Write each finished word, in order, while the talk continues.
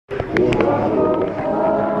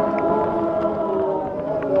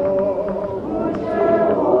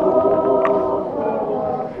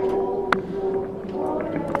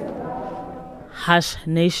Hush,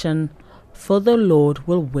 nation, for the Lord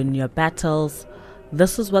will win your battles.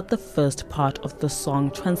 This is what the first part of the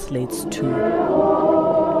song translates to.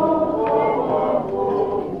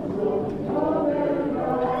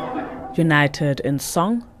 United in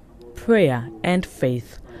song, prayer and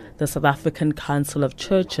faith, the South African Council of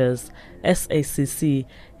Churches, SACC,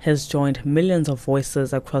 has joined millions of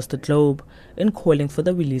voices across the globe in calling for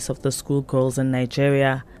the release of the schoolgirls in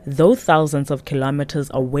Nigeria. Though thousands of kilometers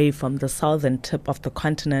away from the southern tip of the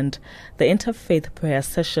continent, the interfaith prayer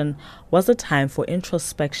session was a time for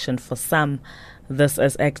introspection for some. This,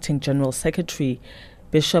 as Acting General Secretary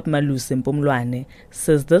Bishop Malusi Mpumlwane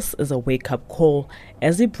says this is a wake-up call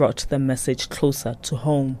as he brought the message closer to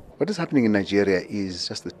home. What is happening in Nigeria is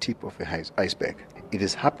just the tip of the iceberg. It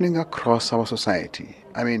is happening across our society.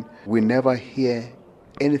 I mean, we never hear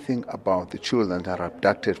anything about the children that are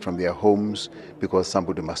abducted from their homes because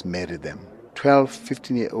somebody must marry them. 12,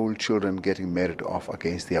 15-year-old children getting married off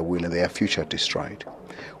against their will and their future destroyed.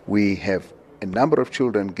 We have a number of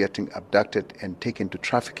children getting abducted and taken to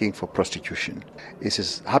trafficking for prostitution. This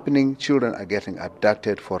is happening. Children are getting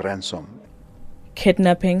abducted for ransom.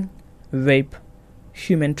 Kidnapping, rape,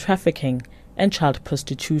 human trafficking, and child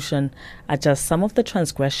prostitution are just some of the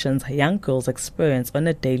transgressions young girls experience on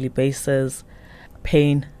a daily basis.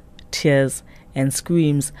 Pain, tears, and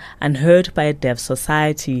screams unheard by a deaf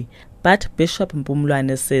society. But Bishop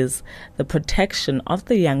Mpumlwane says the protection of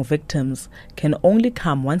the young victims can only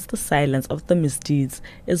come once the silence of the misdeeds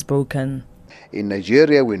is broken. In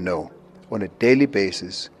Nigeria, we know on a daily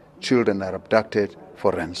basis, children are abducted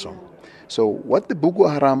for ransom. So what the Boko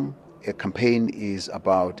Haram campaign is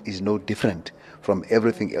about is no different from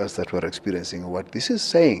everything else that we're experiencing. What this is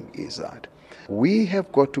saying is that we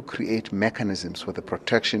have got to create mechanisms for the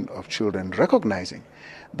protection of children, recognizing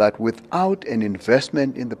that without an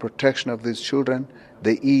investment in the protection of these children,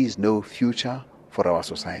 there is no future for our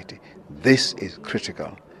society. This is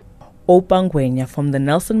critical. Opa Ngwenya from the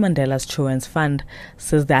Nelson Mandela's Children's Fund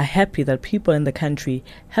says they are happy that people in the country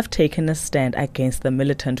have taken a stand against the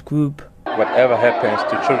militant group. Whatever happens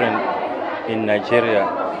to children in Nigeria,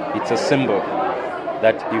 it's a symbol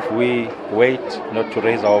that if we wait not to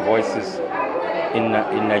raise our voices in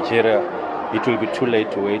Nigeria, it will be too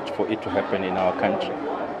late to wait for it to happen in our country.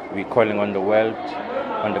 We're calling on the world,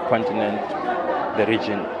 on the continent, the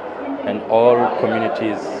region, and all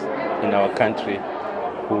communities in our country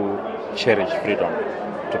who cherish freedom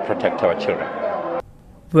to protect our children.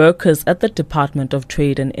 Workers at the Department of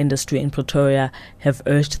Trade and Industry in Pretoria have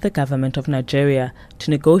urged the government of Nigeria to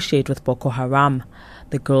negotiate with Boko Haram.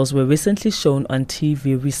 The girls were recently shown on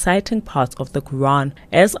TV reciting parts of the Quran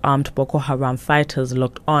as armed Boko Haram fighters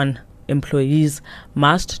looked on. Employees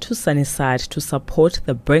marched to Sunnyside to support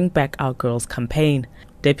the Bring Back Our Girls campaign.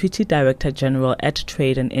 Deputy Director General at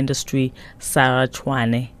Trade and Industry, Sarah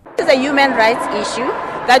Chwane. It's a human rights issue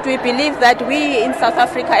that we believe that we in South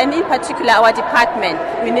Africa, and in particular our department,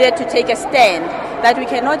 we needed to take a stand, that we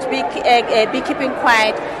cannot be keeping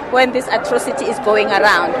quiet when this atrocity is going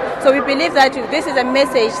around. So we believe that this is a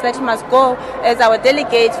message that must go, as our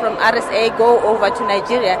delegates from RSA go over to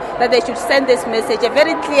Nigeria, that they should send this message, a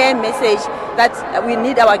very clear message that we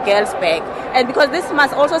need our girls back. And because this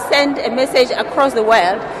must also send a message across the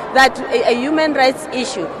world that a human rights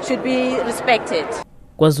issue should be respected.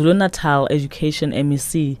 KwaZulu-Natal Education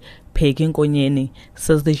MEC Peggy Nkonyeni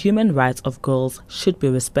says the human rights of girls should be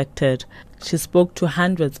respected. She spoke to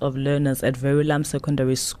hundreds of learners at Verulam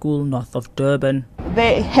Secondary School north of Durban.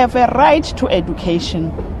 They have a right to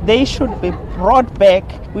education. They should be brought back.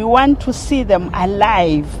 We want to see them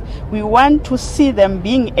alive. We want to see them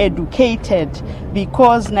being educated,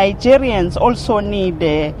 because Nigerians also need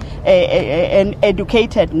an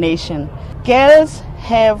educated nation. Girls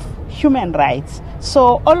have human rights.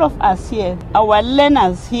 So all of us here, our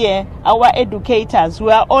learners here, our educators,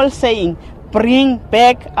 we are all saying, bring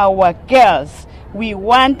back our girls. We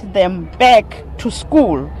want them back to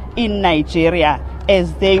school in Nigeria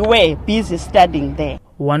as they were busy studying there.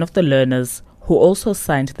 One of the learners who also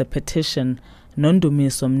signed the petition,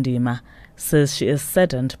 Nondumiso Mdima, says she is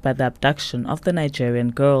saddened by the abduction of the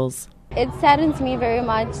Nigerian girls. It saddens me very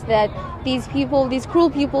much that these cruel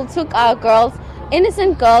people took our girls,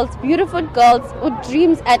 innocent girls, beautiful girls with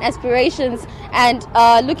dreams and aspirations and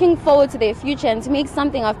looking forward to their future and to make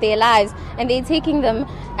something of their lives, and they're taking them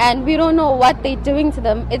and we don't know what they're doing to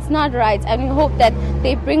them. It's not right, and we hope that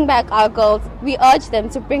they bring back our girls. We urge them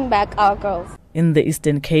to bring back our girls. In the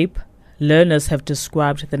Eastern Cape, learners have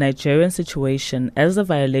described the Nigerian situation as a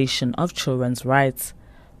violation of children's rights.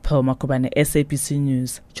 Pearl Makubane, SABC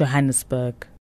News, Johannesburg.